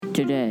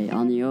Today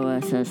on the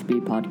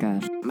OSSB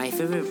podcast. My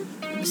favorite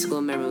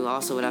school memory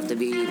also would have to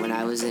be when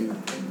I was in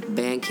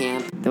band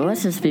camp. The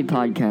OSSB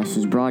podcast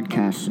is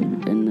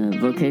broadcasted in the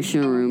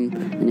vocational room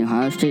in the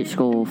Ohio State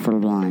School for the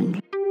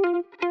Blind.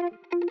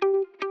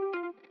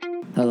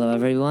 Hello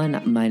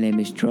everyone, my name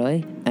is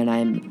Troy, and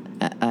I'm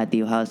at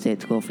the Ohio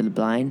State School for the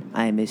Blind.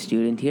 I am a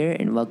student here,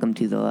 and welcome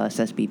to the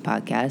OSSB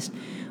podcast.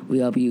 We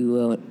hope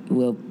you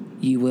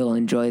will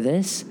enjoy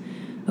this.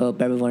 I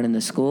hope everyone in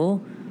the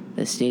school,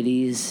 the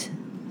cities,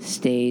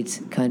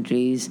 states,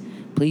 countries,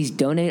 please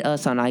donate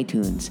us on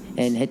iTunes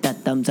and hit that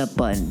thumbs up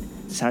button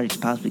as hard as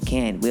you possibly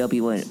can. We hope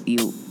you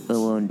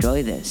will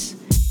enjoy this.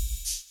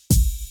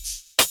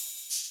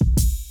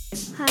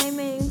 Hi, my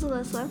name's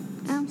Alyssa.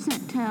 I'm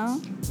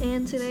Chantel.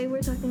 And today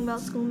we're talking about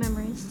school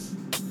memories.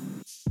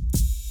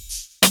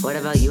 What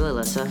about you,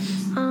 Alyssa?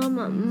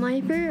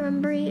 My favorite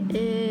memory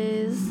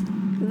is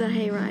the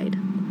hayride.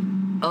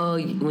 Oh,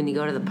 when you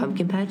go to the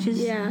pumpkin patches?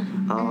 Yeah.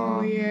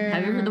 Oh, yeah.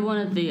 Have you heard the one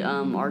at the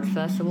arts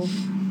festival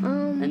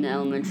in the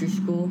elementary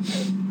school?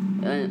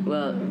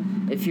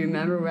 If you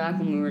remember back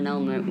when we were in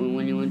when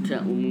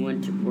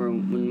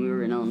we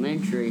were in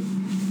elementary,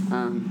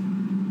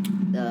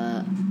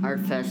 the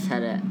art fest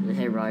had the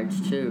hay rides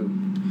too.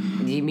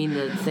 Do you mean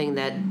the thing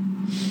that?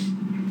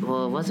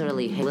 Well, it wasn't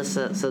really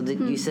Alyssa. So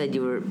you said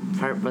you were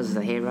was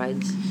the hay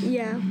rides?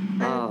 Yeah,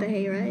 I had the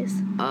hayrides.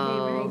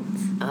 Oh,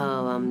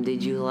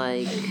 did you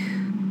like?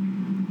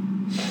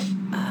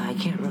 I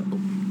can't remember.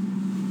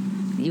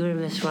 You were in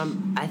Miss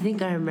Schwam. I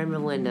think I remember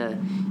when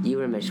you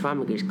were in Miss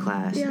Schwamberger's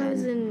class. Yeah, I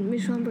was in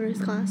Miss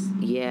Schwamberger's class.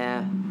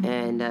 Yeah,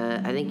 and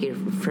I think your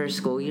first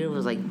school year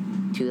was like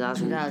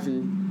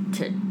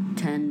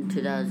 2010,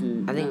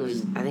 2000. I think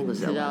it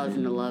was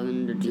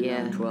 2011 to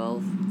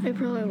 2012. It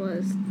probably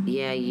was.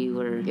 Yeah, you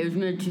were. It was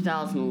mid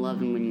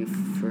 2011 when you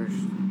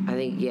first. I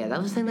think that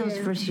was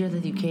the first year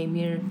that you came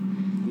here.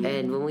 Yeah.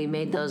 And when we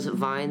made those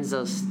vines,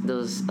 those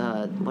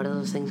what are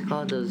those things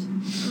called? Those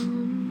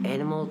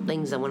animal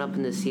things that went up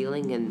in the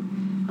ceiling and.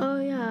 Oh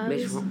yeah.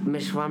 Miss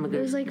Schwamberger.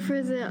 It was like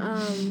for the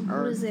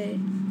what was it?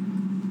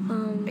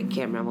 I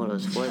can't remember what it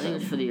was for. I think it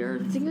was for the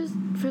earth. I think it was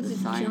for the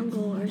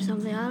jungle or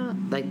something. I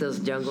don't. Like those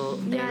jungle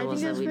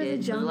animals that we did.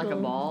 Was it like a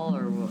ball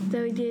or what?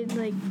 That we did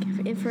like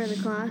in front of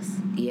the class.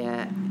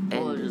 Yeah.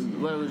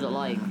 And What was it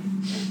like?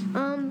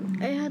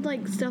 It had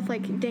like stuff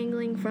like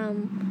dangling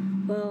from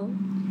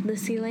the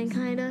ceiling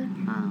kinda.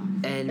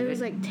 And it was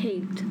like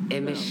taped.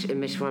 And Miss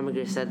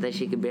Schwamberger said that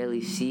she could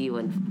barely see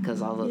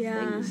because all those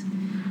things.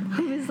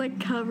 It was like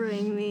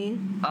covering me.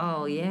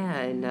 Oh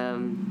yeah, and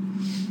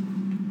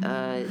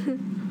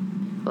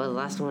well, the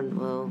last one.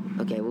 Well,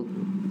 okay,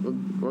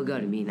 we'll go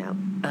to me now.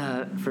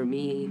 For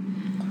me,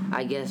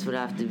 I guess would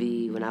have to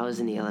be when I was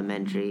in the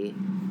elementary.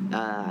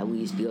 We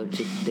used to go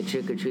the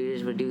trick or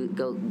treaters would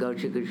go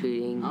trick or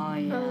treating. Oh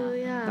yeah. Oh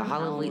yeah. The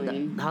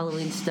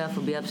Halloween stuff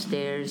would be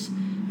upstairs.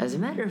 As a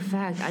matter of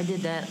fact, I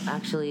did that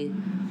actually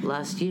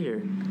last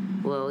year.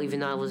 Well, even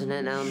though I wasn't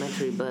in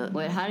elementary, but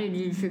wait, how did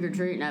you trick or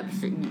treat?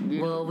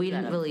 Well, we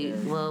didn't really.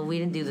 Well, we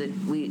didn't do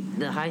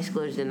the high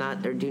schoolers did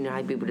not, or junior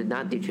high people did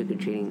not do trick or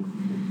treating.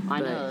 I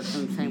know that's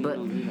what I'm saying.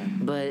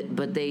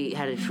 But they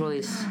had a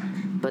choice.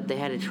 But they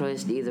had a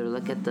choice to either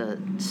look at the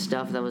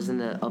stuff that was in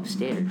the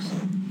upstairs,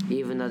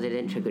 even though they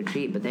didn't trick or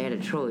treat. But they had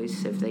a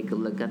choice if they could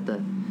look at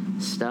the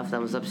stuff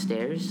that was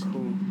upstairs.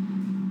 Cool.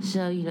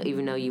 So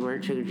even though you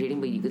weren't trick or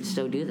treating, but you could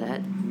still do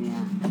that.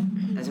 Yeah.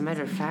 As a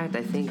matter of fact,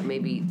 I think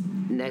maybe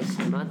next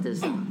month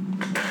is.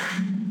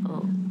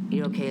 Oh,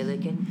 you okay,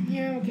 Lincoln?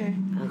 Yeah, okay.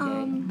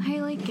 Okay.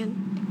 Hey Lincoln,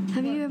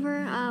 have you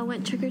ever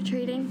went trick or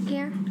treating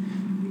here?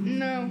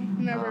 No,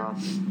 never.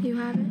 You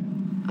haven't?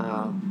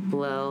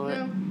 Well.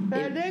 No, but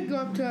I did go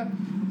up to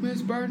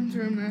Miss Barton's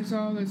room and I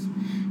saw this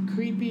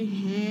creepy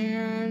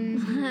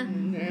hand,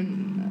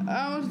 and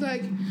I was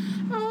like,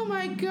 "Oh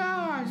my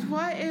gosh,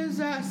 what is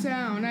that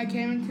sound?" I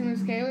came into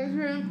Miss Kayla's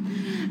room,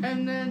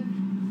 and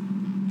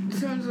then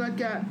sounds like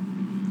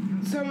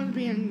someone's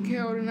being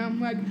killed, and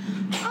I'm like,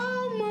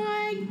 "Oh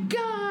my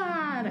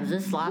god!" Was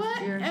this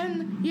last year?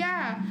 And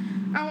yeah,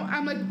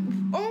 I'm like,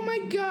 "Oh my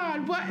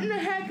god, what in the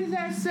heck is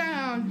that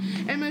sound?"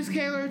 And Miss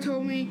Kayla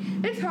told me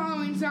it's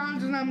Halloween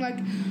sounds, and I'm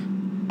like,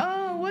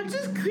 "Oh, what's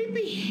this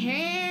creepy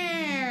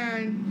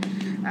hand?"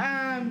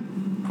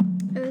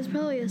 It was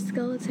probably a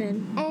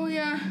skeleton. Oh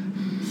yeah.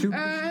 It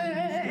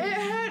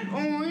had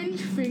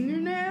orange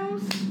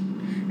fingernails,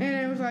 and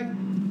it was like,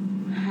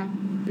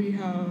 "Happy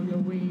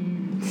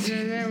Halloween,"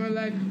 and they were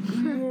like,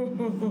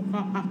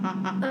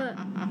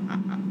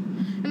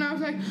 and I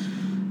was like,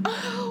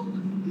 "Oh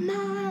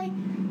my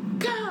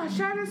gosh,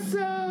 that is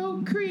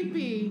so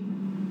creepy."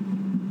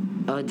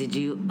 Oh, did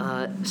you?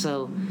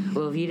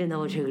 If you didn't know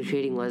what trick or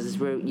treating was, it's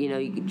where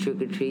you could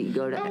trick or treat. You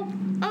go to.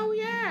 Oh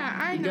yeah,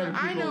 I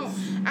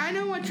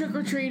know what trick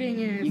or treating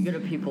is. You go to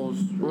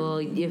people's. Well,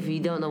 if you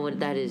don't know what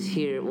that is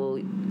here,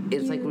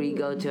 it's like where you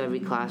go to every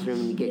classroom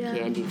and you get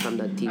candy from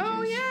the teachers.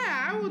 Oh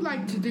yeah, I would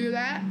like to do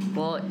that.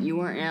 Well, you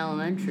weren't in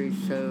elementary,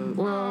 so.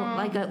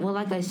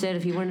 Like I said,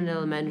 if you weren't in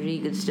elementary,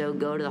 you could still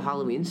go to the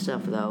Halloween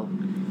stuff though,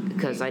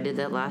 because I did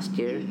that last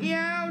year.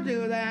 Yeah, I'll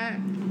do that.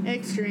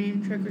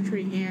 extreme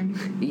trick-or-treat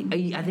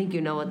hand. I think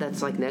you know what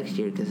that's like next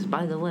year, because,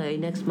 by the way,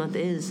 next month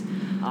is...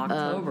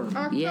 October.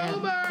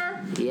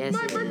 October! Yes.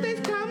 My birthday's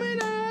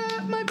coming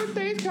up! My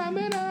birthday's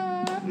coming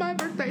up! My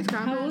birthday's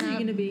coming up! How old are you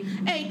going to be?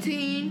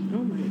 18. Oh,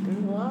 my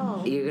God.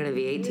 Wow. You're going to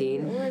be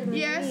 18?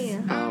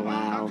 Yes. Oh,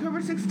 wow. On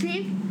October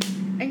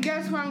 16th. And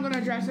guess what I'm going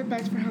to dress up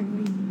as for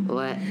Halloween?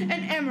 What? An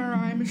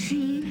MRI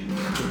machine.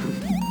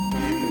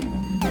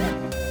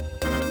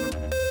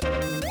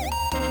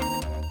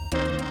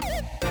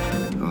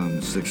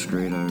 Sixth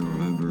grade, I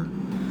remember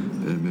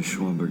in Miss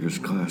Schwamberger's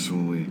class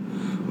when we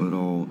would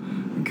all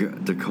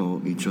get to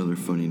call each other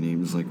funny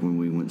names. Like when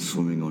we went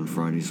swimming on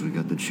Fridays, we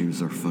got to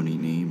choose our funny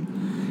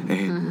name.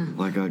 And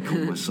like I'd call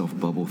myself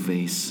Bubble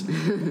Face.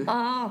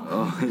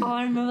 Oh,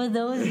 I remember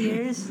those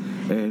years.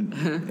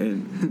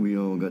 And we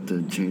all got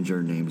to change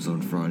our names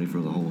on Friday for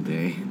the whole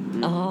day.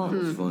 Oh,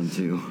 It was fun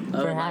too.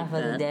 for like half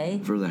of the that. day.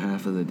 For the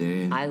half of the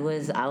day. I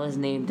was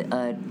named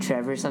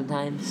Trevor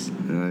sometimes.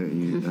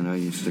 And I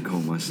used to call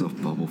myself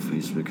Bubble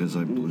Face because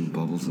I blew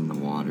bubbles in the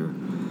water.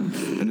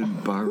 And then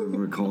Byron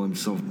would call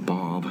himself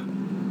Bob.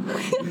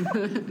 And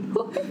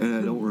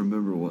I don't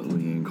remember what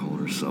Leanne called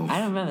herself. I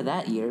don't remember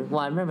that year.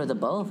 Well, I remember the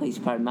bubble face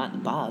part, not the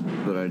Bob.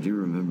 But I do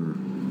remember.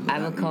 I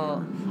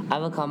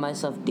would call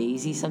myself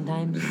Daisy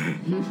sometimes,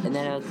 and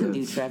then I would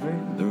do Trevor.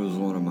 There was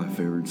one of my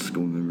favorite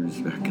school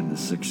memories back in the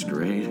 6th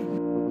grade.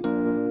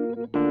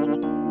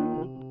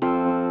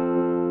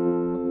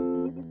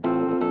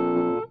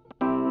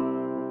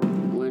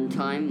 One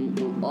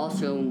time,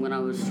 also when I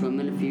was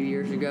swimming a few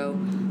years ago,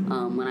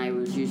 when I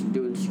was used to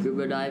doing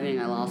scuba diving,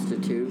 I lost a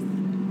tooth.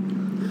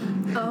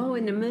 Oh,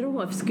 in the middle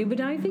of scuba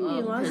diving,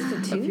 you lost a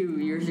A tooth? few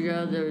years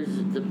ago,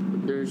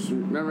 there's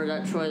remember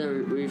that,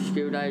 Troy? We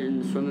scuba dived in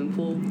the swimming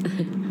pool.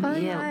 Oh,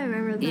 yeah, I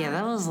remember that. Yeah,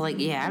 that was like,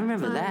 I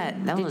remember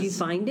that. That Did was... you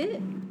find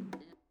it?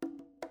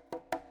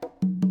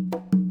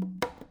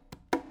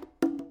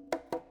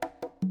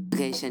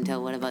 Okay,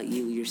 Chantel, what about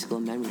you, your school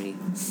memory?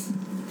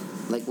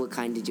 Like, what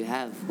kind did you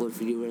have? What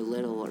if you were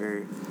little,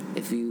 or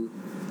if you...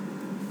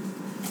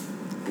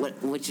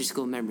 What's your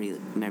school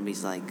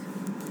memories like?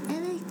 I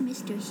like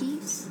Mr.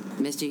 Heath's.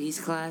 Mr.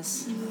 Heath's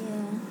class? Yeah.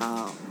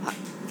 Oh,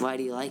 why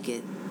do you like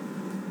it?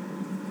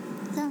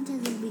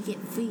 Sometimes we get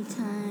free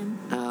time.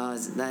 Oh,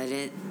 is that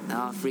it?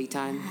 Oh, free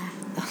time?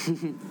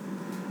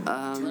 What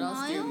else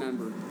do you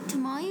remember?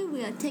 Tomorrow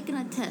we are taking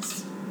a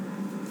test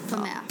for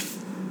math.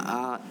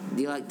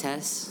 Do you like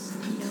tests?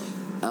 No.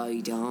 Oh,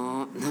 you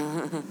don't?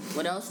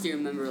 What else do you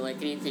remember? Like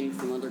anything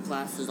from other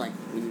classes, like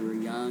when you were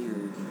young,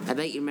 or? I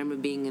bet you remember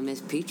being in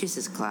Miss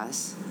Petrus's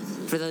class.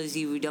 For those of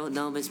you who don't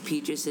know, Miss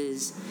Petrus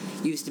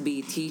used to be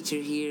a teacher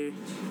here,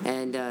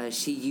 and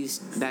she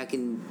used, back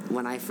in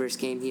when I first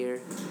came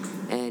here,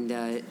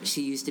 and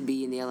she used to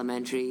be in the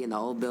elementary, in the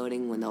old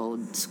building, when the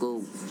old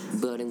school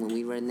building, when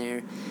we were in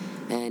there,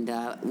 and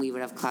we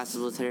would have classes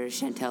with her.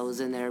 Chantel was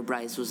in there,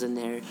 Bryce was in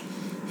there,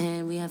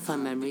 and we had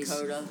fun memories.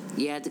 Dakota.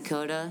 Yeah,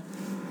 Dakota.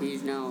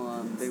 He's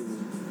now big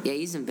one. Yeah,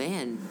 he's in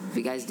band. If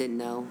you guys didn't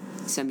know,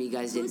 some of you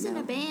guys didn't Who's know. in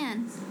a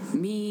band?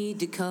 Me,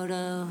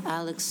 Dakota,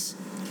 Alex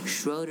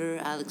Schroeder,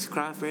 Alex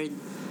Crawford.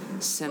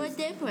 What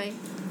they play?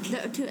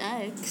 The two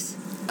Alex.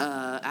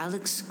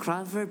 Alex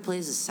Crawford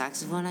plays the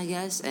saxophone, I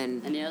guess,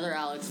 and And the other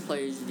Alex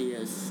plays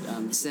the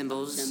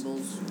cymbals.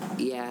 cymbals.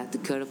 Yeah,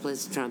 Dakota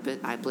plays the trumpet.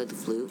 I play the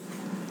flute,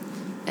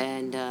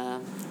 and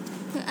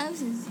Who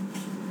else is?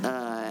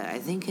 I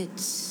think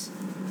it's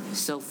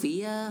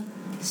Sophia,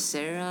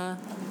 Sarah,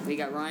 We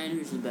got Ryan,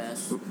 who's the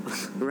best.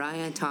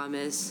 Ryan,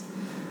 Thomas.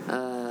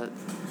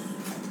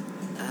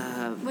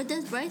 What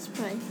does Bryce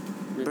play?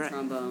 The Bri-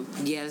 trombone.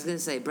 Yeah, I was gonna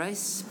say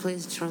Bryce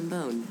plays the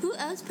trombone. Who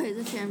else plays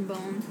the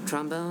trombone?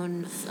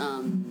 Trombone.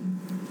 I'm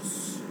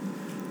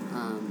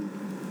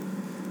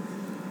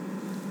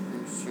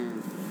sure.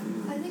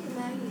 I think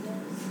Maggie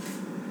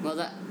does.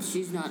 Well,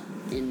 she's not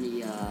in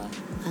the.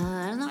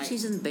 I don't know if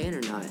she's in the band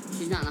or not.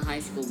 She's not in the high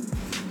school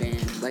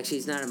band. Like,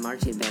 she's not a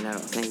marching band, I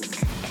don't think.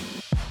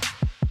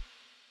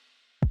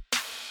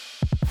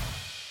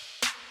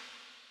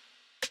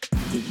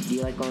 Do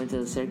you like going to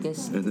the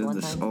circus? And then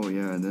one time?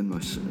 and then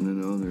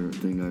the other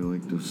thing I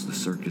liked was the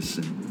circus,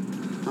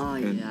 and Oh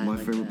yeah. and I my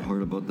like favorite that.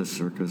 part about the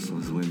circus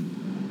was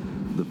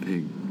when the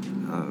pig.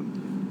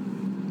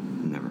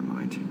 Never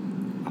mind.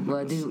 I'm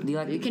Well, not do you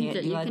like You the can can?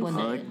 ju- Do you you like can when say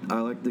I the like, I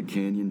like the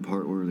canyon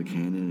part where the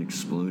cannon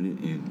exploded,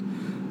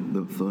 and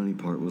the funny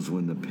part was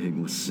when the pig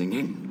was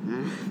singing,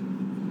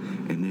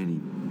 and then he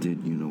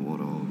did you know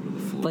what all over the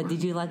floor. But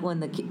did you like when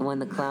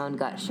the clown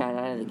got shot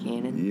out of the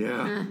cannon?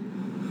 Yeah.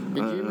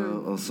 Did I you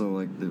remember? also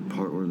like the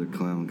part where the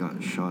clown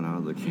got shot out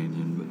of the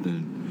canyon, but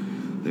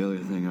then the other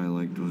thing I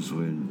liked was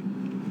when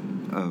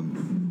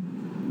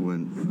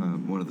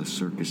one of the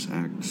circus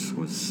acts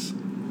was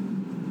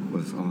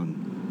on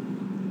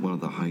one of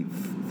the height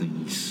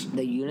thingies,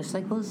 The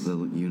unicycles? the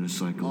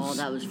unicycles. Oh,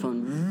 that was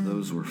fun.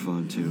 Those were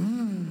fun too.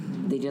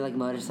 Did you like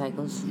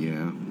motorcycles?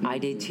 Yeah. I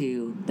did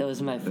too. That was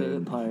my favorite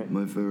And part.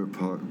 My favorite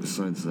part,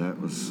 besides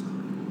that, was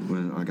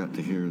when I got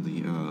to hear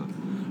the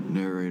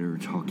narrator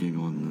talking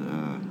on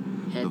the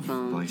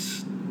Headphones.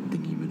 Vice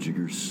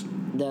thingy-majiggers.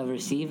 The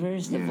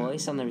receivers, the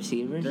voice on the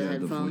receivers. The The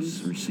headphones?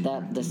 voice receiver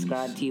That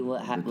described to you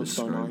what's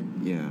going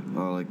on. Yeah,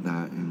 I like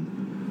that,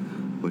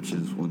 and which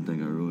is one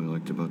thing I really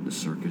liked about the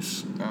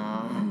circus.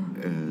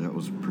 And that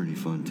was pretty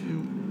fun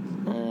too.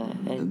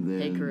 And then,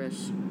 Hey,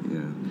 Chris.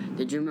 Yeah.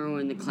 Did you remember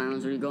when the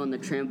clowns would go on the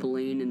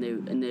trampoline and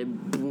they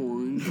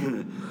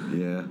boing?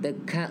 Yeah. The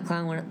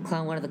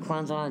one of the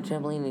clowns on the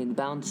trampoline, and he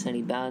bounced and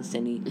he bounced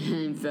and he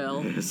and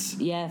fell. Yes.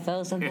 yeah,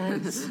 fell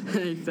sometimes.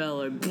 He fell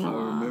like. I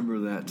remember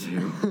that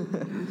too.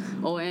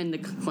 Oh, and the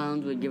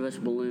clowns would give us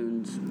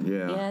balloons.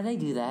 Yeah. Yeah, they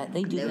do that.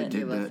 They do They would that. did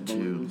give us that too.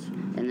 balloons,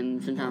 and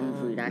then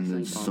sometimes we'd And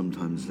accidentally then fall.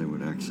 sometimes they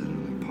would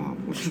accidentally pop,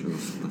 which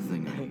was the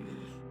thing I hated.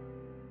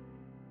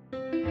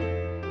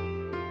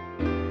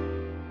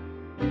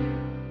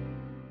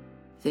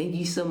 Thank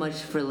you so much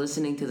for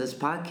listening to this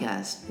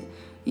podcast.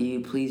 You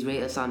please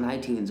rate us on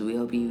iTunes. We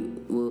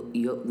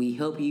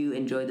hope you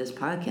enjoyed this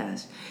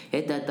podcast.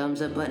 Hit that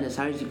thumbs up button as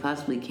hard as you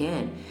possibly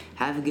can.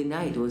 Have a good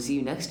night. We'll see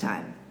you next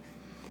time.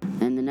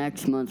 In the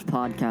next month's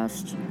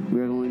podcast,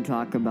 we're going to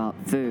talk about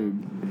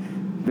food.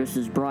 This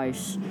is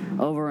Bryce,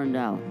 over and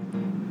out.